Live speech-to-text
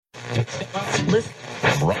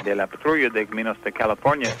De la patrulla de Caminos de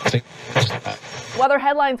California. Weather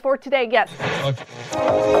headlines for today, yes.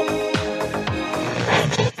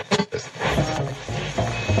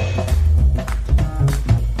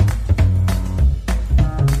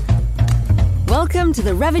 Welcome to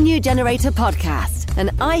the Revenue Generator Podcast, an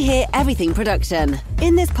I Hear Everything production.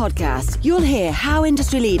 In this podcast, you'll hear how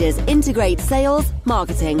industry leaders integrate sales,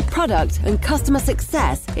 marketing, product, and customer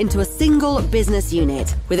success into a single business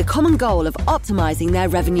unit with a common goal of optimizing their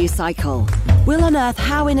revenue cycle. We'll unearth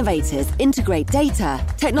how innovators integrate data,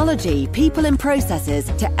 technology, people, and processes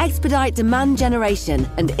to expedite demand generation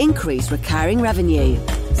and increase recurring revenue.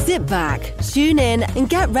 Sit back, tune in, and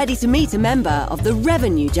get ready to meet a member of the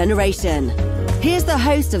revenue generation. Here's the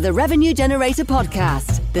host of the Revenue Generator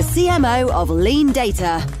Podcast, the CMO of Lean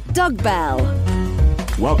Data, Doug Bell.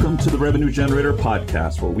 Welcome to the Revenue Generator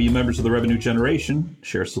Podcast, where we, members of the Revenue Generation,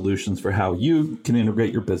 share solutions for how you can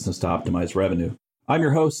integrate your business to optimize revenue. I'm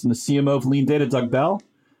your host and the CMO of Lean Data, Doug Bell,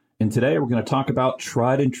 and today we're going to talk about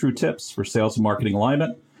tried and true tips for sales and marketing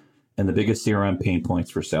alignment and the biggest CRM pain points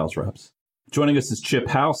for sales reps. Joining us is Chip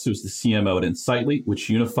House, who's the CMO at Insightly, which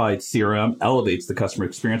unified CRM elevates the customer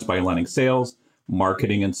experience by aligning sales,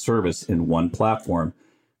 marketing, and service in one platform.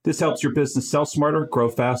 This helps your business sell smarter, grow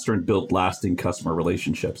faster, and build lasting customer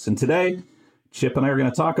relationships. And today, Chip and I are going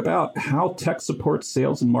to talk about how tech supports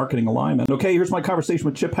sales and marketing alignment. Okay, here's my conversation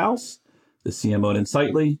with Chip House, the CMO at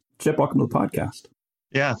Insightly. Chip, welcome to the podcast.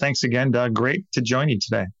 Yeah, thanks again, Doug. Great to join you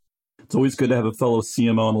today. It's always good to have a fellow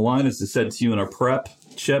CMO on the line. As I said to you in our prep,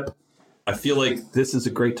 Chip, I feel like this is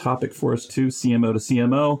a great topic for us too, CMO to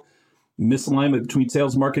CMO. Misalignment between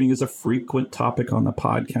sales and marketing is a frequent topic on the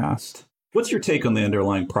podcast. What's your take on the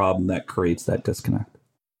underlying problem that creates that disconnect?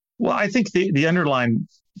 Well, I think the underlying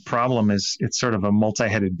problem is it's sort of a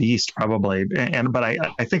multi-headed beast, probably. But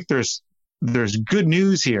I think there's good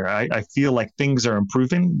news here. I feel like things are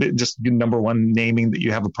improving. Just number one, naming that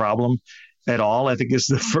you have a problem at all, I think is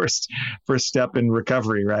the first step in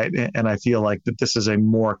recovery, right? And I feel like that this is a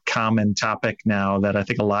more common topic now that I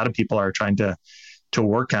think a lot of people are trying to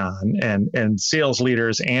work on, and sales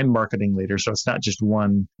leaders and marketing leaders. So it's not just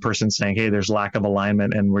one person saying, hey, there's lack of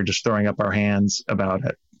alignment and we're just throwing up our hands about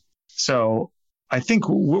it. So I think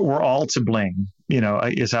we're all to blame,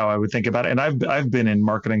 is how I would think about it. And I've been in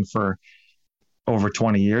marketing for over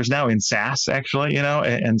 20 years now, in SaaS actually,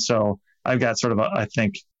 and so I've got sort of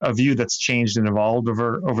a view that's changed and evolved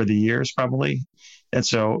over the years probably. And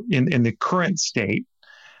so in the current state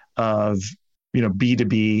of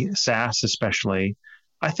B2B SaaS especially,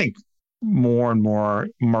 I think more and more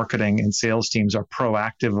marketing and sales teams are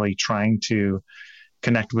proactively trying to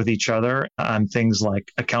connect with each other on things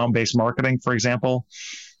like account-based marketing, for example,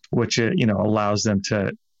 which allows them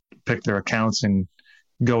to pick their accounts and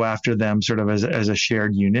go after them sort of as a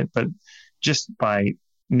shared unit. But just by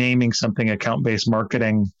naming something account-based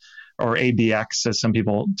marketing, or ABX, as some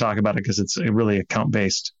people talk about it, because it's really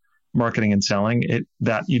account-based marketing and selling,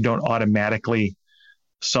 that you don't automatically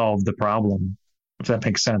solve the problem, if that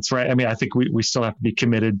makes sense, right? I mean, I think we still have to be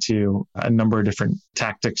committed to a number of different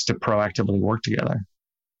tactics to proactively work together.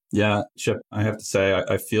 Yeah, Chip, I have to say,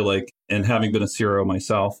 I feel like, and having been a CRO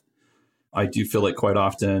myself, I do feel like quite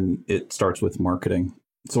often it starts with marketing.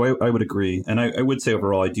 So I would agree. And I would say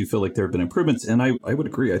overall, I do feel like there have been improvements. And I would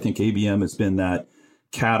agree. I think ABM has been that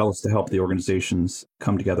catalyst to help the organizations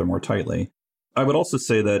come together more tightly. I would also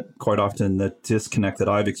say that quite often the disconnect that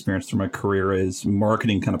I've experienced through my career is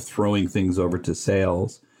marketing kind of throwing things over to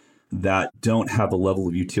sales that don't have the level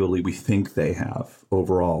of utility we think they have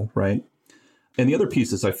overall, right? And the other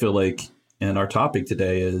piece is I feel like, and our topic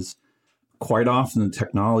today is quite often the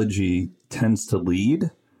technology tends to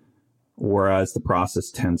lead, whereas the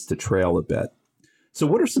process tends to trail a bit. So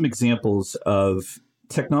what are some examples of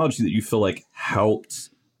technology that you feel like helped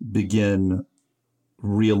begin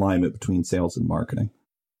realignment between sales and marketing?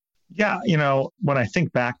 Yeah, when I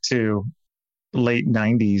think back to late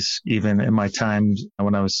 90s, even in my time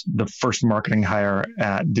when I was the first marketing hire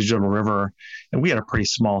at Digital River, and we had a pretty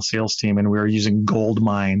small sales team, and we were using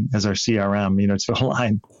Goldmine as our CRM, to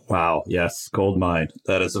align. Wow. Yes. Goldmine.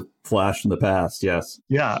 That is a flash in the past. Yes.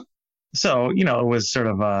 Yeah. So, it was sort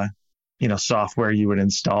of a, software you would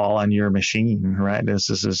install on your machine, right? This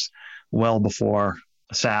is well before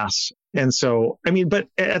SaaS. And so, but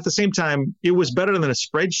at the same time, it was better than a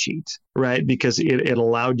spreadsheet, right? Because it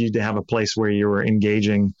allowed you to have a place where you were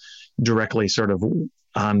engaging directly sort of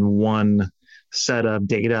on one set of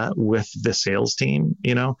data with the sales team,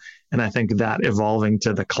 and I think that evolving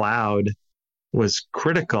to the cloud was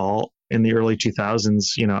critical in the early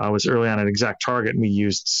 2000s. I was early on at ExactTarget, and we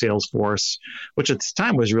used Salesforce, which at the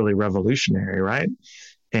time was really revolutionary, right?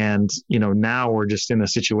 And, now we're just in a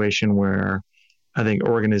situation where I think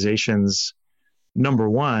organizations, number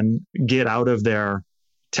one, get out of their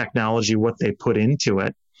technology what they put into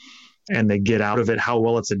it, and they get out of it how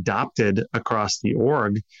well it's adopted across the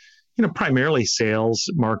org, primarily sales,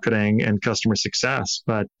 marketing, and customer success.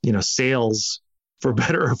 But, sales, for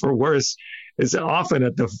better or for worse, is often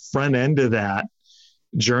at the front end of that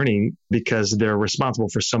journey because they're responsible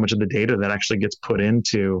for so much of the data that actually gets put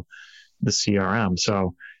into the CRM.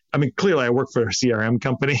 So, clearly I work for a CRM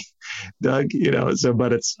company, Doug,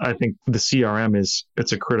 but I think the CRM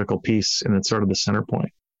it's a critical piece and it's sort of the center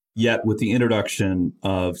point. Yet with the introduction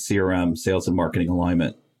of CRM, sales and marketing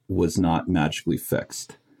alignment was not magically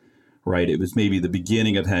fixed, right? It was maybe the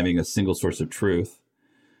beginning of having a single source of truth.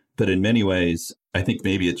 But in many ways, I think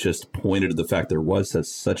maybe it just pointed to the fact there was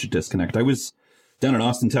such a disconnect. I was down in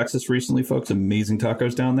Austin, Texas recently, folks, amazing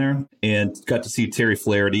tacos down there, and got to see Terry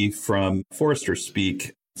Flaherty from Forrester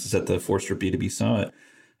speak. This is at the Forrester B2B Summit.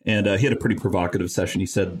 And he had a pretty provocative session. He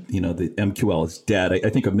said, the MQL is dead. I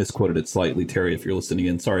think I misquoted it slightly, Terry, if you're listening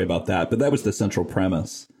in. Sorry about that. But that was the central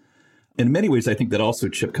premise. In many ways, I think that also,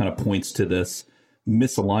 Chip, kind of points to this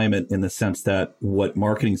misalignment in the sense that what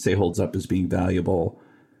marketing say holds up as being valuable,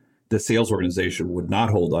 the sales organization would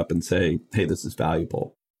not hold up and say, hey, this is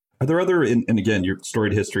valuable. Are there other, and again, your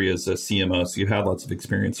storied history as a CMO, so you have lots of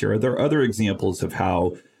experience here. Are there other examples of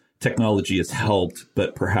how technology has helped,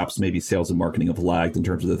 but perhaps maybe sales and marketing have lagged in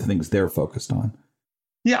terms of the things they're focused on?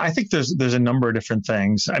 Yeah, I think there's a number of different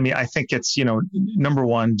things. I think it's, number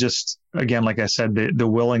one, just again, like I said, the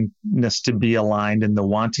willingness to be aligned and the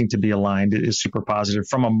wanting to be aligned is super positive.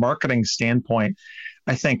 From a marketing standpoint,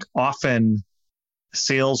 I think often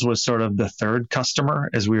sales was sort of the third customer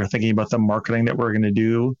as we were thinking about the marketing that we're going to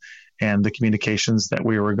do and the communications that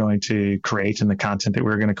we were going to create and the content that we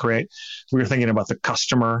were going to create. We were thinking about the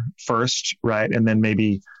customer first, right? And then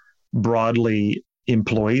maybe broadly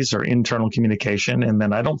employees or internal communication. And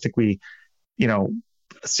then I don't think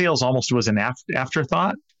sales almost was an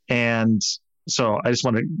afterthought. And so I just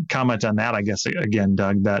want to comment on that, I guess, again,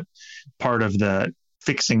 Doug, that part of the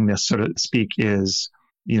fixing this, so to speak, is,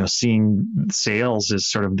 seeing sales as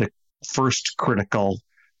sort of the first critical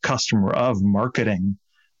customer of marketing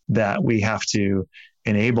that we have to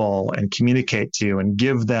enable and communicate to and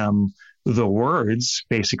give them the words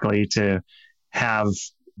basically to have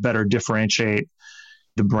better differentiate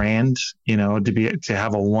the brand, to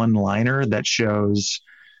have a one-liner that shows,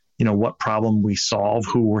 what problem we solve,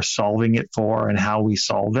 who we're solving it for, and how we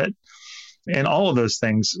solve it. And all of those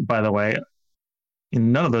things, by the way,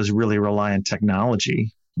 none of those really rely on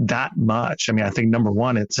technology that much. I think number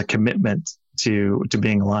one, it's a commitment to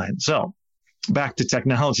being aligned. So back to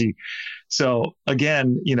technology. So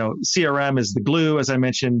again, CRM is the glue, as I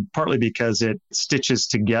mentioned, partly because it stitches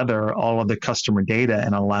together all of the customer data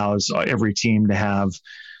and allows every team to have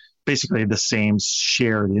basically the same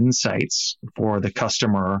shared insights for the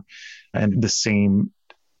customer and the same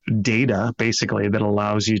data, basically, that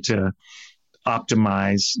allows you to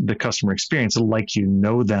optimize the customer experience like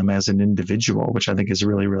them as an individual, which I think is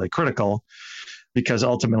really, really critical, because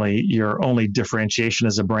ultimately your only differentiation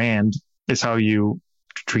as a brand is how you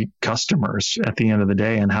treat customers at the end of the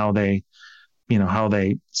day and how they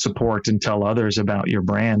support and tell others about your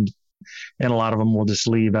brand. And a lot of them will just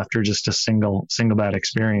leave after just a single bad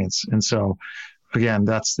experience. And so again,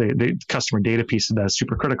 that's the customer data piece of that is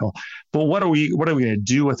super critical. But what are we going to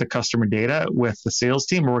do with the customer data with the sales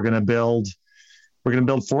team? We're going to build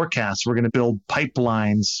forecasts. We're going to build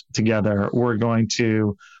pipelines together. We're going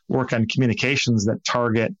to work on communications that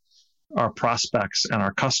target our prospects and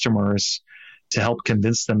our customers to help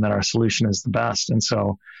convince them that our solution is the best. And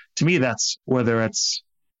so to me, that's whether it's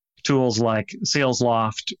tools like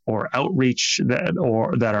SalesLoft or Outreach that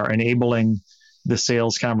are enabling the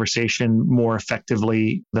sales conversation more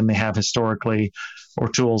effectively than they have historically, or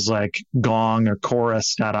tools like Gong or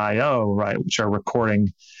Chorus.io, right, which are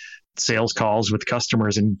recording sales calls with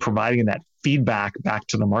customers and providing that feedback back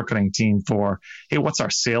to the marketing team for, hey, what's our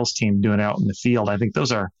sales team doing out in the field? I think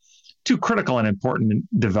those are two critical and important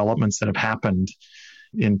developments that have happened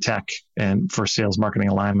in tech and for sales marketing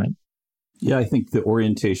alignment. Yeah, I think the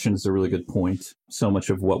orientation is a really good point. So much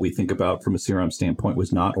of what we think about from a CRM standpoint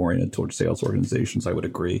was not oriented towards sales organizations, I would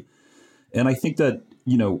agree. And I think that,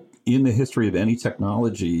 in the history of any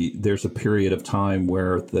technology, there's a period of time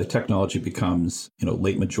where the technology becomes,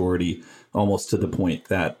 late majority, almost to the point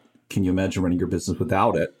that, can you imagine running your business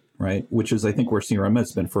without it, right? Which is, I think, where CRM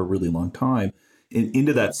has been for a really long time. And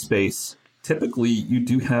into that space, typically you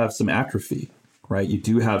do have some atrophy, right? You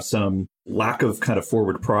do have some lack of kind of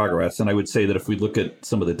forward progress. And I would say that if we look at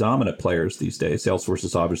some of the dominant players these days, Salesforce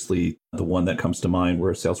is obviously the one that comes to mind.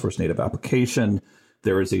 We're a Salesforce native application.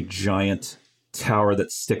 There is a giant tower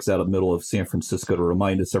that sticks out of the middle of San Francisco to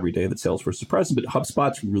remind us every day that Salesforce is present. But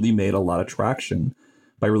HubSpot's really made a lot of traction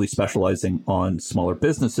by really specializing on smaller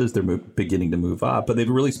businesses. They're beginning to move up, but they've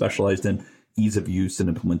really specialized in ease of use and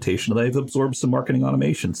implementation. They've absorbed some marketing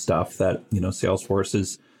automation stuff that, Salesforce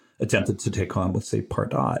has attempted to take on with, say,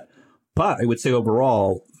 Pardot. But I would say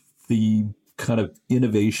overall, the kind of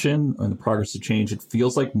innovation and the progress of change, it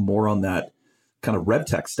feels like more on that kind of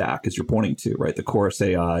RevTech stack, as you're pointing to, right? The Chorus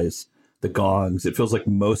AIs, the Gongs. It feels like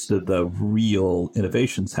most of the real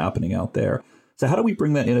innovation's happening out there. So how do we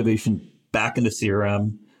bring that innovation back into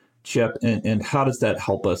CRM, Chip? And how does that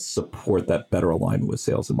help us support that better alignment with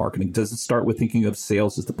sales and marketing? Does it start with thinking of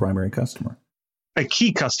sales as the primary customer? A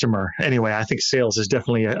key customer. Anyway, I think sales is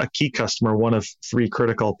definitely a key customer, one of three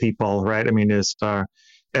critical people, right? I mean, as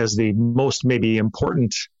the most maybe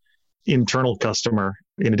important internal customer,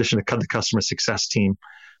 in addition to the customer success team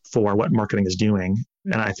for what marketing is doing.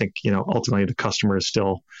 And I think, ultimately the customer is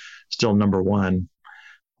still number one.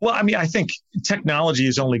 Well, I mean, I think technology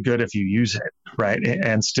is only good if you use it, right?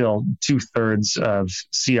 And still 2/3 of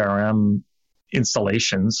CRM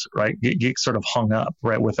installations, right, get sort of hung up,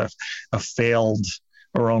 right, with a failed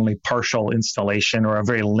or only partial installation or a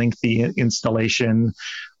very lengthy installation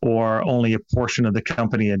or only a portion of the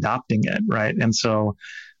company adopting it, right? And so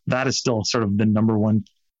that is still sort of the number one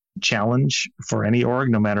challenge for any org,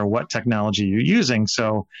 no matter what technology you're using.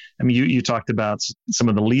 So, I mean, you talked about some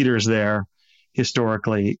of the leaders there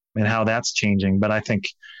historically and how that's changing, but I think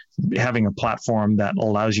having a platform that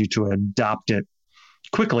allows you to adopt it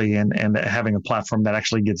quickly and having a platform that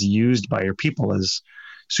actually gets used by your people is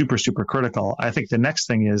super, super critical. I think the next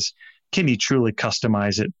thing is, can you truly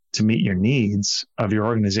customize it to meet your needs of your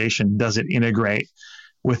organization? Does it integrate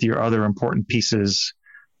with your other important pieces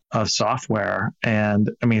of software?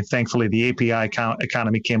 And I mean, thankfully, the API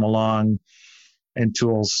economy came along and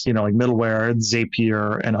tools, like middleware,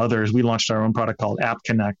 Zapier, and others. We launched our own product called App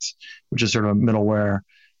Connect, which is sort of a middleware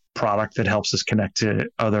product that helps us connect to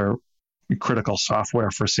other critical software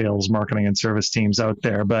for sales, marketing, and service teams out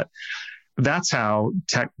there. But that's how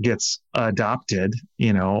tech gets adopted,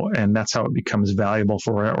 and that's how it becomes valuable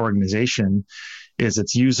for our organization, is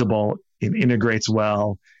it's usable, it integrates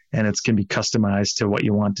well, and it can be customized to what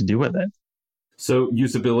you want to do with it. So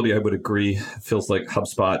usability, I would agree. It feels like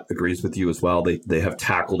HubSpot agrees with you as well. They have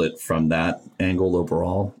tackled it from that angle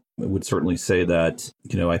overall. I would certainly say that,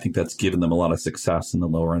 I think that's given them a lot of success in the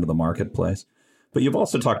lower end of the marketplace. But you've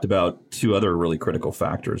also talked about two other really critical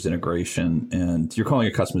factors, integration, and you're calling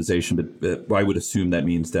it customization, but I would assume that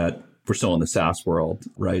means that we're still in the SaaS world,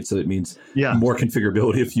 right? So it means more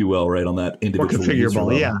configurability, if you will, right, on that individual more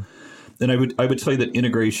configurable, yeah. And I would tell you that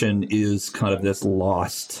integration is kind of this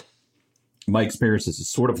lost. My experience is it's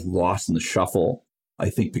sort of lost in the shuffle. I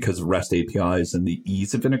think because of REST APIs and the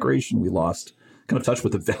ease of integration, we lost kind of touch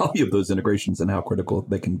with the value of those integrations and how critical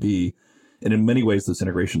they can be. And in many ways, those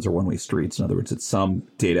integrations are one-way streets. In other words, it's some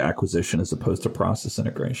data acquisition as opposed to process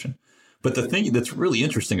integration. But the thing that's really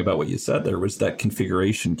interesting about what you said there was that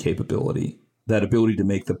configuration capability, that ability to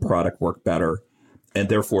make the product work better. And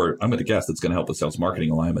therefore, I'm going to guess that's going to help with sales marketing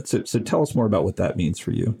alignment. So tell us more about what that means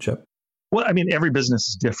for you, Chip. Well, I mean, every business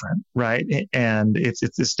is different, right? And it's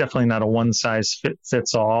definitely not a one size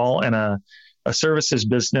fits all. And a services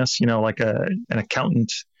business, like an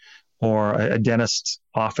accountant or a dentist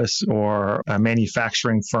office or a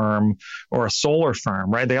manufacturing firm or a solar firm,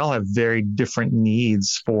 right? They all have very different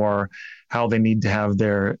needs for how they need to have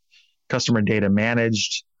their customer data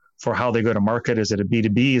managed, for how they go to market. Is it a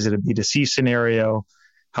B2B? Is it a B2C scenario?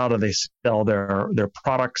 How do they sell their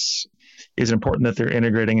products? Is it important that they're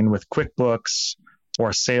integrating in with QuickBooks or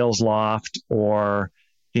SalesLoft or,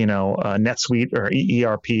 NetSuite or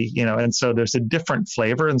ERP, and so there's a different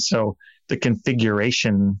flavor. And so the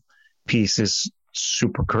configuration piece is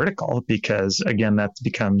super critical because, again, that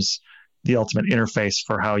becomes the ultimate interface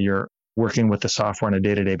for how you're working with the software on a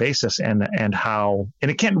day-to-day basis and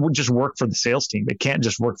it can't just work for the sales team. It can't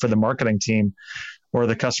just work for the marketing team or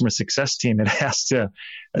the customer success team. It has to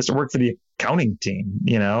work for the accounting team,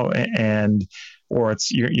 or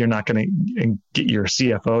you're not going to get your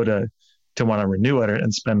CFO to want to renew it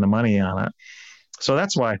and spend the money on it. So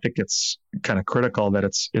that's why I think it's kind of critical that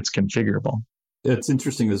it's configurable. It's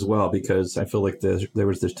interesting as well, because I feel like there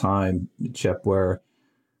was this time, Chip, where,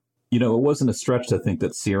 it wasn't a stretch to think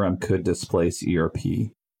that CRM could displace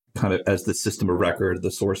ERP kind of as the system of record, the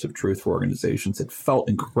source of truth for organizations. It felt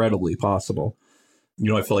incredibly possible.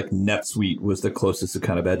 I feel like NetSuite was the closest to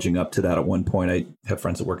kind of edging up to that at one point. I have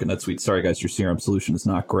friends that work at NetSuite. Sorry, guys, your CRM solution is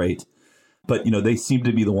not great. But, they seem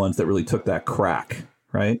to be the ones that really took that crack,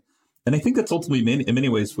 right? And I think that's ultimately, in many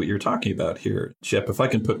ways, what you're talking about here, Chip. If I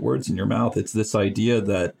can put words in your mouth, it's this idea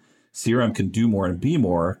that CRM can do more and be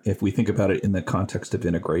more if we think about it in the context of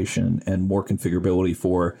integration and more configurability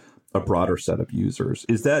for a broader set of users.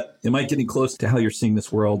 Am I getting close to how you're seeing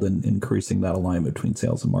this world and increasing that alignment between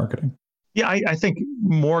sales and marketing? Yeah, I think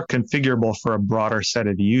more configurable for a broader set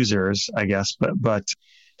of users, I guess, but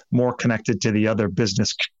more connected to the other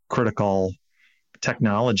business critical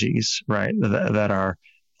technologies, right, that are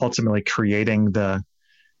ultimately creating the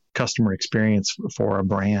customer experience for a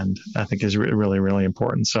brand, I think is really, really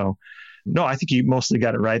important. So, no, I think you mostly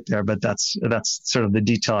got it right there, but that's sort of the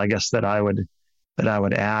detail, I guess, that I would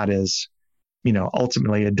add is,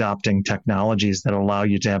 ultimately adopting technologies that allow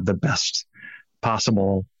you to have the best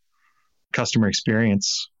possible customer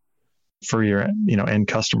experience for your, end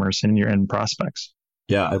customers and your end prospects.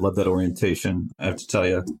 Yeah, I love that orientation. I have to tell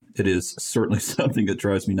you, it is certainly something that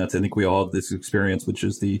drives me nuts. I think we all have this experience, which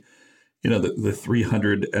is the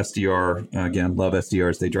 300 SDR. Again, love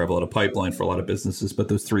SDRs. They drive a lot of pipeline for a lot of businesses, but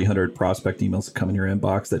those 300 prospect emails that come in your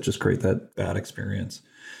inbox that just create that bad experience.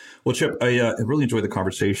 Well, Chip, I really enjoyed the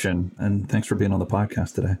conversation, and thanks for being on the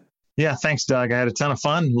podcast today. Yeah, thanks, Doug. I had a ton of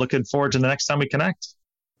fun. Looking forward to the next time we connect.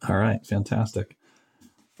 All right, fantastic.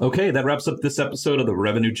 Okay, that wraps up this episode of the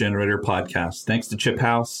Revenue Generator Podcast. Thanks to Chip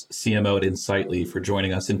House, CMO at Insightly, for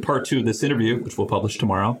joining us in part 2 of this interview, which we'll publish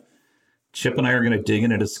tomorrow. Chip and I are going to dig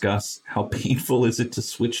in and discuss how painful is it to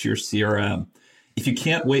switch your CRM. If you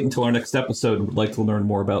can't wait until our next episode and would like to learn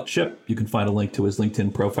more about Chip, you can find a link to his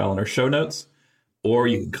LinkedIn profile in our show notes, or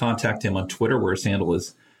you can contact him on Twitter, where his handle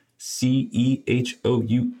is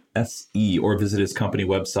CEHOUSE, or visit his company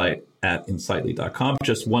website at insightly.com.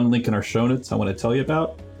 Just one link in our show notes I want to tell you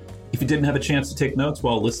about. If you didn't have a chance to take notes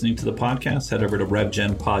while listening to the podcast, head over to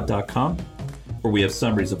revgenpod.com, where we have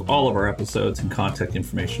summaries of all of our episodes and contact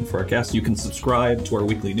information for our guests. You can subscribe to our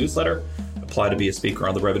weekly newsletter, apply to be a speaker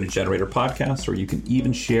on the Revenue Generator podcast, or you can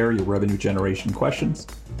even share your revenue generation questions,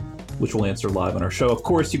 which we'll answer live on our show. Of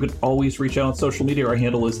course, you can always reach out on social media. Our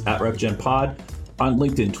handle is @RevGenPod on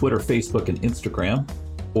LinkedIn, Twitter, Facebook, and Instagram,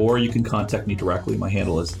 or you can contact me directly. My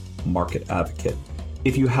handle is Market Advocate.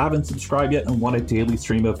 If you haven't subscribed yet and want a daily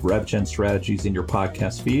stream of RevGen strategies in your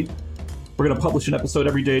podcast feed, we're going to publish an episode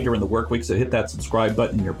every day during the work week, so hit that subscribe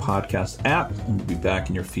button in your podcast app, and we'll be back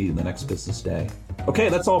in your feed in the next business day. Okay,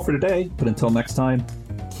 that's all for today, but until next time,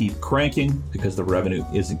 keep cranking, because the revenue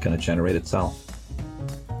isn't going to generate itself.